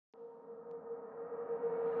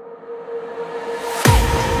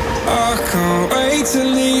wait to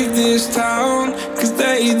leave this town, 'cause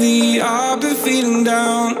lately I've been feeling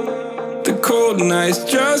down. The cold nights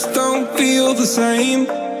just don't feel the same.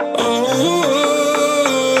 Oh,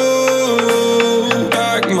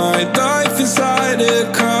 like my life inside a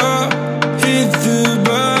car. Hit the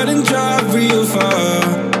button, drive real far.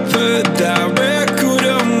 But that record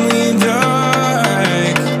only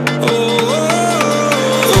like, oh,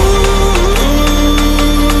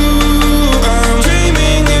 I'm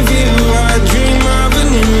dreaming of you, I dream of a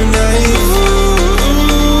new life.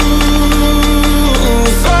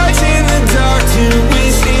 Fight in the dark till we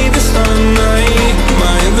see the sunlight.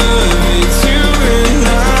 My love, it's you and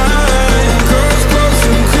I. Close, close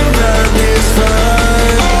and cool like this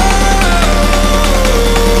fire.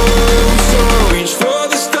 So reach for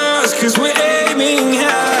the stars, 'cause we're aiming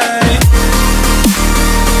high.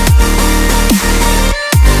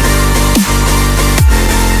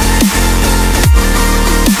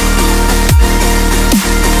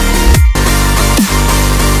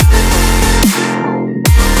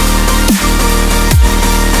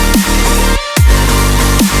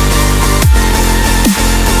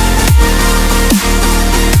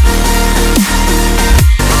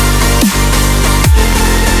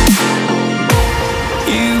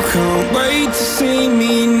 You can't wait to see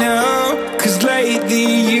me now, 'cause lately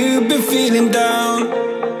you've been feeling down.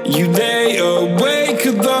 You there